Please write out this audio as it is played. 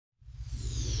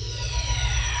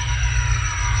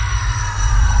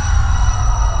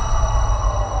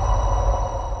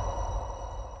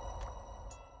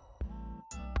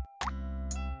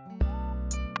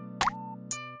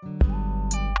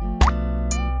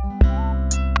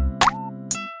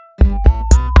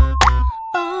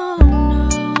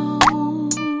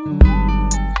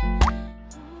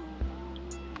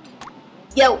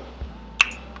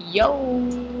Yo.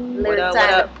 Lyric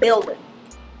time to building.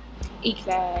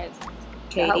 E-Class.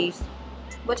 Katie.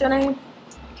 What's your name?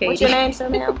 Katie. What's your name, sir,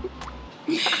 ma'am?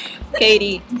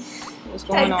 Katie. What's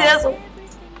going on? Dizzle.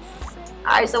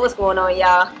 Alright, so what's going on,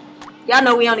 y'all? Y'all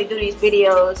know we only do these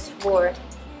videos for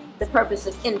the purpose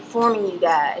of informing you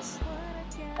guys.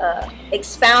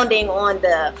 Expounding on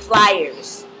the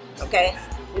flyers. Okay?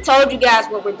 We told you guys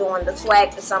what we're doing, the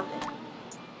swag for something.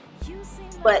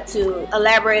 But to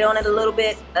elaborate on it a little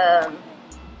bit,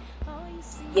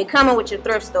 you're coming with your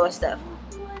thrift store stuff,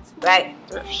 right?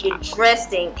 You're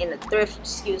dressing in the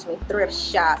thrift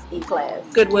shop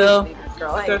E-Class. Goodwill,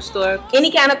 thrift store.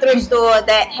 Any kind of thrift store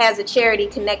that has a charity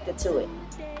connected to it,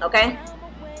 okay?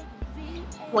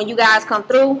 When you guys come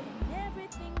through,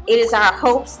 it is our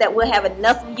hopes that we'll have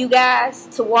enough of you guys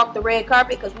to walk the red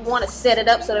carpet, because we want to set it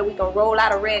up so that we can roll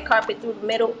out a red carpet through the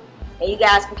middle. And you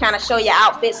guys can kind of show your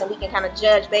outfits and we can kind of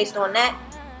judge based on that.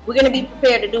 We're going to be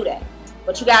prepared to do that.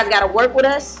 But you guys got to work with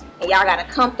us and y'all got to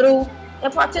come through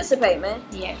and participate, man.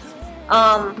 Yes.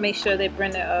 Make sure they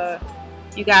bring the,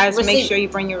 you guys receipt. Make sure you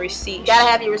bring your receipt. You got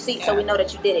to have your receipt so we know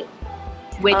that you did it.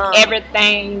 With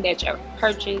everything that you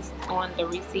purchased on the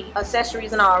receipt.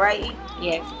 Accessories and all, right?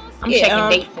 Yes. I'm checking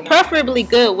dates and preferably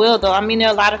Goodwill though. I mean, there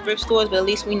are a lot of thrift stores, but at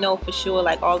least we know for sure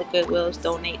like all the Goodwills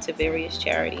donate to various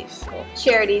charities. So.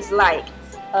 Charities like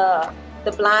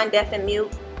the blind, deaf, and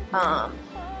mute,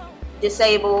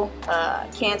 disabled,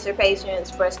 cancer patients,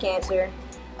 breast cancer,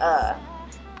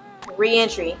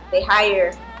 re-entry. They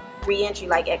hire re-entry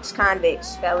like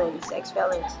ex-convicts, felons,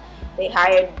 ex-felons. They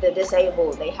hire the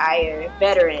disabled. They hire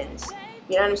veterans.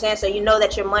 You know what I'm saying? So you know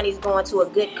that your money's going to a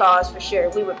good cause for sure.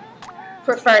 We would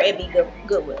prefer it be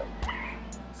Goodwill.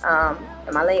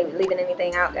 Am I leaving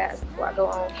anything out, guys, before I go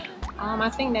on? I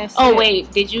think that's it.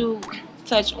 Wait, did you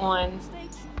touch on,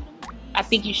 I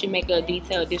think you should make a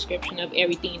detailed description of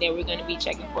everything that we're going to be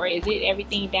checking for. Is it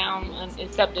everything down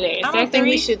except the accessories? I don't think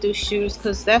we should do shoes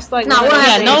because that's like... No,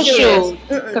 no shoes.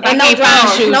 Because I can't find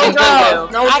shoes. No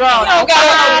drawers. No drawers.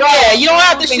 Yeah, you don't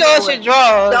have to show us your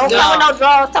drawers. Don't come with no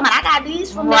drawers. Tell me, I got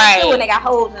these from there too and they got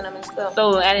holes in them and stuff.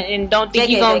 So, and don't think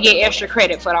you're going to get extra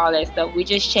credit for all that stuff. We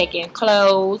just checking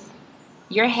clothes,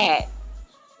 your hat.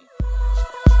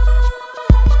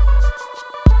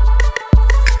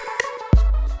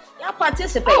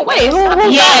 Participate. Oh, wait,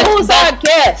 who's our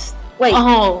guest? Wait.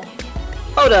 Oh.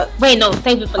 Hold up. Wait, no,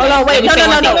 save it for later. Hold on, wait,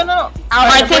 no.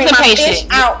 Participation.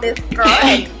 Out this girl.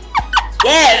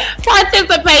 Yes.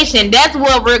 Participation. That's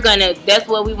what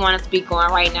we want to speak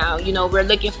on right now. You know, we're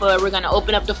going to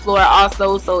open up the floor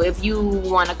also. So if you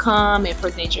want to come and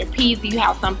present your piece, you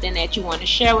have something that you want to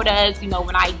share with us, you know,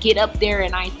 when I get up there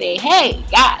and I say, hey,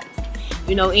 guys,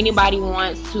 you know, anybody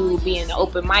wants to be in the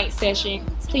open mic session,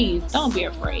 please don't be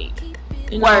afraid.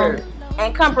 You know? Word.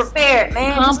 And come prepared,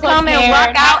 man. Just come and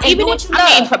rock out. Even if you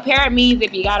I mean, prepared means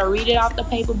if you got to read it off the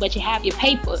paper, but you have your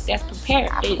paper, that's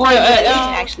prepared. Or you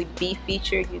can actually be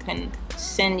featured. You can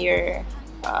send your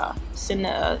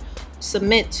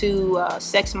submit to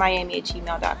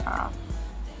sexmiami@gmail.com.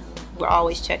 We're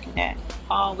always checking that.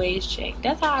 Always check.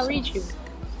 That's how I reach you.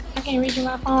 I can't reach you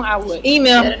my phone. I would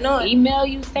email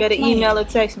you. Better email or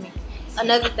text me.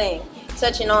 Another thing,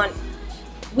 touching on,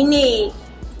 we need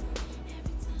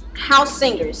house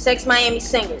singers, Sex Miami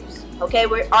singers. Okay,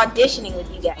 we're auditioning with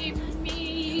you guys.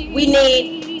 We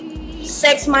need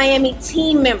Sex Miami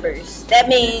team members. That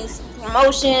means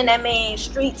promotion. That means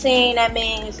street team. That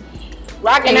means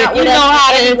rocking out with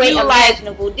us in every way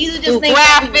imaginable. These are just things.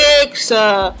 Graphics,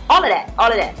 all of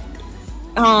that.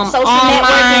 Social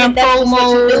online networking. That's what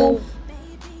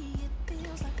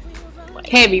you do.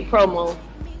 Heavy promo.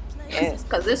 Yes,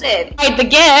 because it's heavy. Hey, the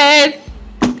guest.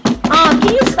 Can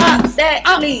you stop that,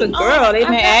 please? It's a girl. They've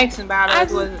been asking about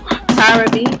it. Was TYRA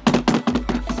B?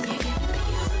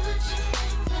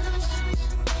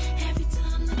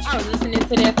 I was listening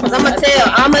to that. Cause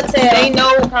I'ma tell. They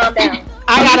know. Calm down.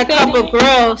 I got a couple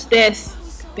girls that's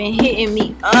been hitting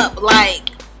me up.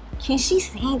 Like, can she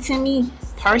sing to me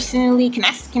personally? Can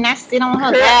I sit on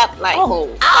her lap? Like, I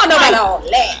don't know about all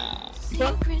that.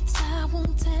 Secrets I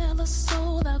won't tell a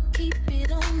soul. I'll keep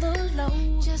it on the low.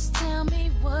 Just tell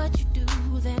me what you do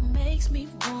that makes me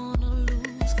wanna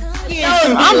lose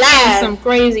control. I'm live. Some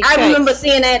crazy. I remember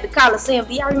seeing that at the Coliseum.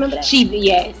 Do y'all remember that? She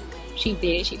did. She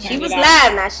was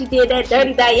live now. She did that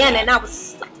Dirty Diana, and I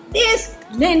was like, this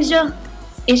ninja.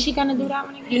 Is she gonna do that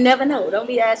one again? You never know. Don't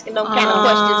be asking no kind of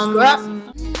questions, girl.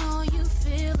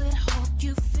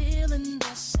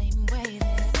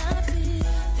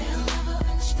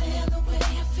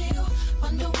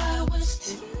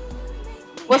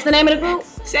 What's the name of the group?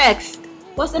 Sex.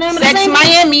 What's the name of the Sex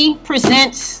Miami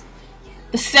presents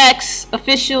the Sex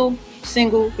official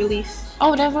single release.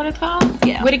 Oh, that's what it's called?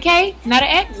 Yeah. With a K? Not an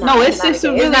X? No, it's a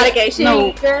really... It's not a gay.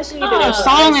 No. Girl, she The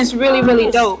song is really, really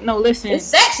dope. No, listen. It's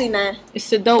sexy, man.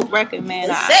 It's a dope record, man.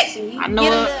 It's sexy. I know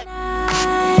it.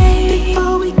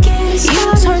 Before we get it,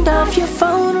 you turned off your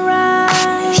phone,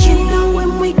 right? You know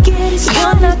when we get it,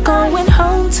 you're not going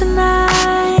home tonight.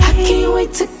 I can't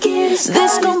wait to get it.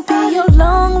 This gon' be a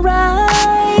long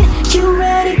ride. You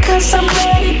ready? 'Cause I'm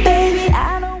ready, baby.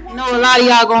 I don't I know a lot of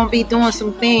y'all gonna be doing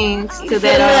some things to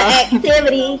that.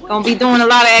 Activity. Gonna be doing a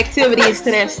lot of activities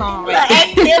to that song, right?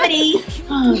 Activity.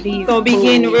 Gonna be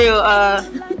getting real.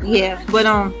 Yeah, but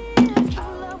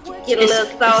Get a little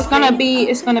saucy.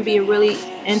 it's gonna be a really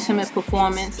intimate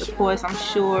performance. Of course, I'm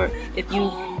sure if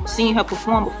you've seen her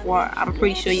perform before, I'm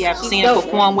pretty sure you have seen her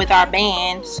perform with our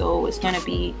band. So it's gonna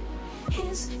be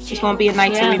a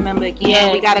night to remember again.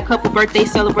 Yeah. We got a couple birthday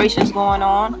celebrations going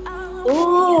on.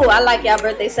 Ooh, I like y'all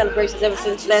birthday celebrations ever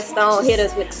since Les Stone hit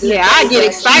us with. Yeah, I get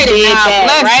excited now. that,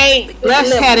 Bless, right?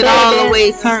 Bless had it all the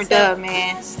way turned up,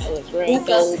 man. That was real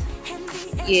dope.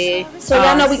 Yeah. So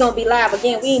y'all know we gonna be live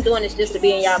again. We ain't doing this just to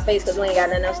be in y'all face because we ain't got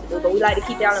nothing else to do. But we like to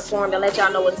keep y'all informed and let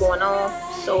y'all know what's going on,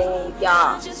 so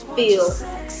y'all feel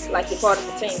like you're part of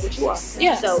the team, which you are.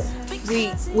 Yeah. So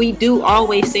we do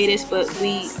always say this, but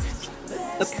we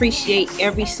appreciate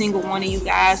every single one of you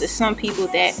guys. There's some people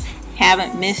that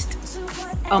haven't missed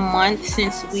a month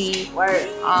since we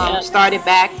started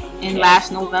back in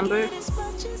last November.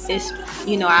 It's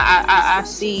I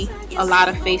see a lot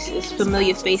of faces,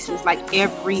 familiar faces, like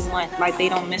every month. Like they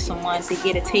don't miss a month. They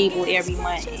get a table every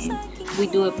month, and we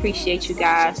do appreciate you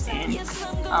guys. And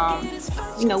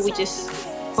we just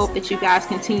hope that you guys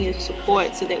continue to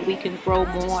support so that we can grow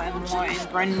more and more and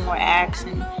bring more acts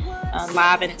and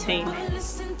live entertainment.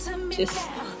 Just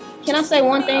can I say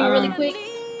one thing really quick?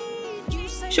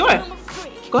 Sure.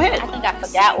 Go ahead. I think I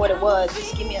forgot what it was.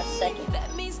 Just give me a second.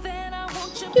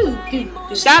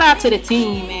 Shout out to the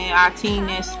team, man. Our team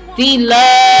is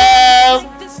D-Love.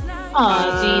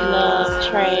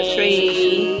 D-Love.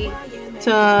 Trey.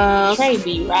 Tough. Trey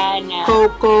be right now.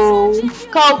 Coco.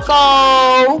 Coco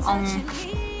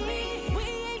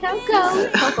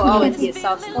always gets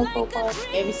saucy. Coco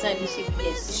every Sunday she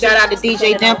gets. Shout out to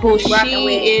DJ Dimple.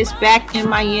 She is back in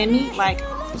Miami. Like,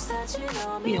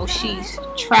 she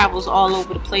travels all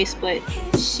over the place, but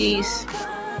she's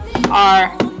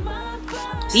our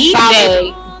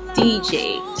DJ.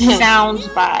 Sounds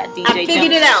by DJ I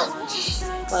figured it out.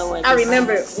 I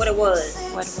remember what it was.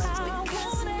 What was it?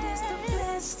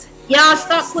 Y'all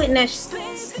stop putting that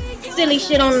silly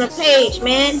shit on the page,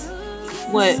 man.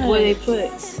 What they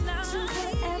put?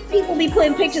 People be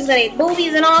putting pictures of their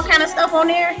boobies and all kind of stuff on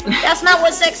there. That's not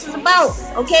what sex is about,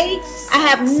 okay? I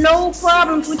have no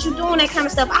problems with you doing that kind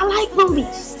of stuff. I like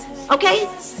boobies, okay?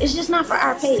 It's just not for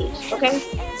our page, okay?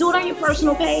 Do it on your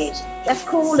personal page. That's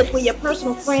cool. If we're your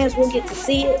personal friends, we'll get to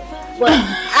see it. But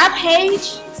our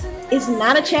page is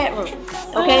not a chat room,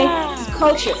 okay? It's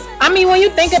culture. I mean, when you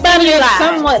think about it, it's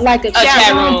somewhat like a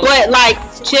chat room, but like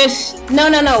just... No.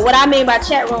 What I mean by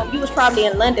chat room, you was probably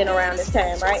in London around this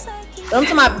time, right? I'm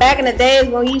talking about back in the days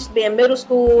when we used to be in middle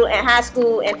school and high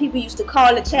school and people used to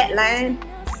call the chat line.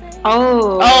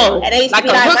 Oh. And they used to be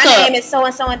like, my name is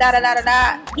so-and-so and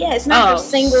da-da-da-da-da. Yeah, it's not for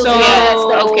singles.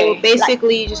 So,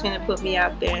 basically, you're just going to put me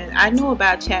out there. I know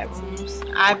about chat rooms.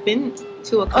 I've been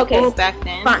to a couple back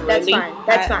then. Fine, that's fine.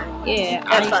 Yeah,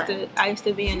 I used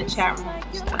to be in the chat room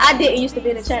and stuff. I didn't used to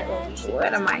be in the chat room.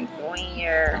 What am I doing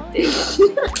here?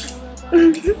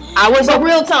 I was a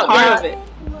real talk, part of it.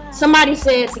 Somebody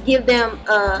said to give them,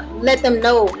 let them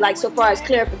know, like so far as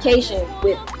clarification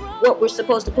with what we're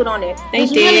supposed to put on there.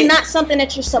 It's really not something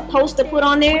that you're supposed to put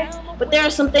on there, but there are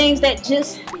some things that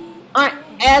just aren't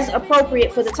as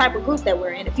appropriate for the type of group that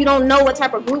we're in. If you don't know what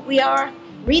type of group we are,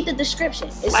 read the description.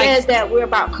 It says that we're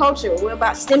about culture, we're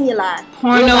about stimuli,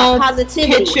 porno, we're about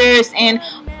positivity, pictures, and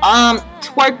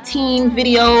twerking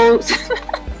videos.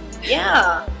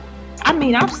 Yeah. I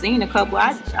mean, I've seen a couple.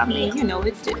 I mean,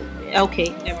 it's okay.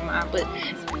 Never mind. But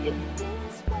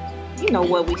you know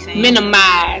what we saying?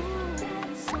 Minimize.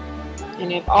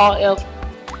 And if all else,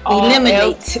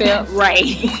 eliminate. Right.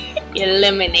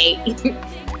 Eliminate.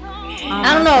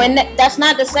 I don't know, and that's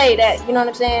not to say that, you know what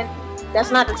I'm saying?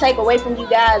 That's not to take away from you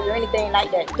guys or anything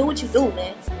like that. Do what you do,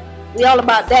 man. We all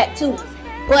about that too.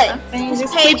 But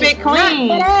just keep it clean. Not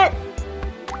for that.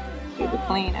 Keep it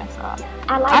clean. That's all.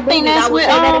 I think that's what. Say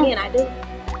that again. I do.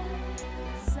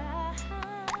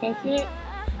 That's it.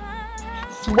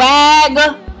 Swag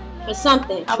for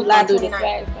something. I was gonna do the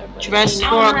swag. Dress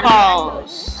for a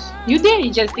cause. You did.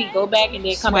 You just go back and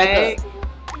then come back up.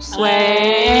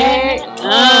 Swag.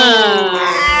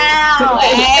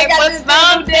 Swag for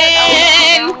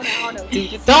something.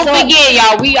 Don't forget,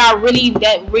 y'all. We are really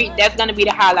that's gonna be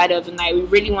the highlight of the night. We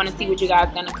really want to see what you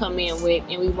guys gonna come in with,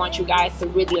 and we want you guys to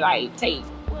really like take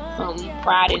some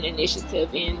pride and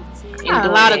initiative in Got a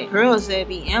lot of girls that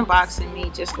be inboxing me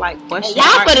just like question y'all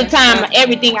marks for the and time. stuff.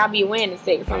 Everything I be wearing is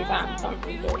sick sometimes. Come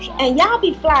from thrift shop. And y'all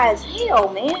be fly as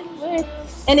hell, man.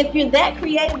 And if you're that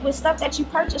creative with stuff that you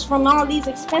purchase from all these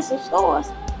expensive stores,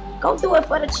 go do it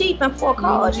for the cheap and for a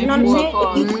cause. You know what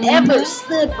I'm saying? If you ever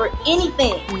stood for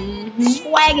anything,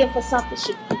 swagging for something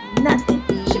should be nothing.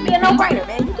 Should be a no-brainer,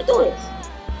 man. You can do this.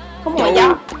 Come on,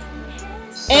 y'all.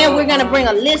 So, And we're gonna bring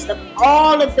a list of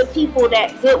all of the people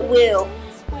that Goodwill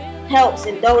helps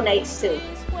and donates to,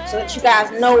 so that you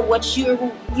guys know what you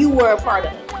were a part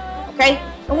of. Okay?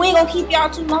 And we ain't gonna keep y'all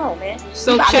too long, man.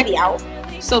 So check check it out.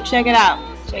 So check it out.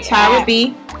 TYRA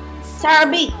B. TYRA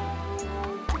B.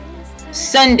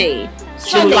 Sunday,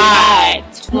 July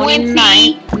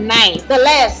 29th 29th. The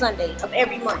last Sunday of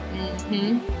every month.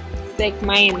 Sex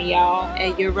Miami, y'all.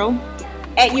 at Euro.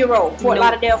 At Euro, Fort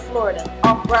Lauderdale, Florida.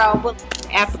 Off Brown Boulevard.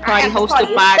 After party After hosted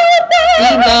party. by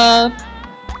D-Love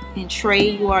and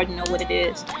Trey. You already know what it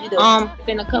is. You do.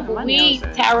 In a couple My weeks,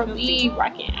 nails are TYRA B filthy.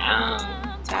 rocking out.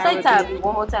 Say TYRA B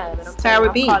one more time. And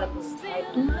TYRA B.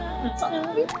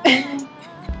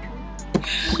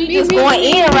 She just going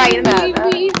in right now.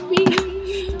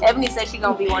 Ebony said she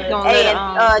gonna be one of them. Gonna Hey, let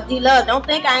and D-Love, don't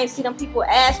think I ain't see them people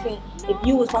asking if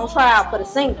you was gonna try out for the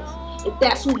singles. If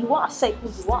that's who you are, say who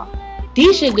you are.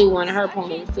 Dee should do one of her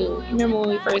poems too. Remember when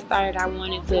we first started? I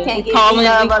wanted to. Can't get calling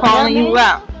D-Love up there, you man.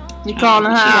 out. You calling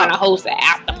her She want to out, host an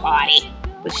after party.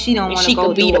 but she don't And want she to go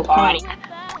could be do the a party.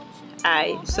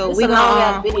 Alright, so It's we a long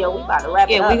ass gonna video. We about to wrap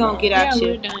it up. we gonna man. get out we're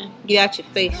your done. your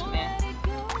face, man.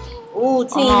 Ooh,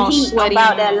 Team all Heat sweaty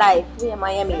about and- that life. We in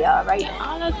Miami, y'all, right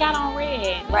now. All us got on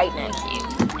red. Right now.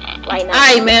 Right now.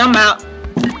 Alright, man, I'm out.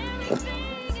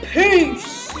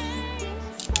 Peace.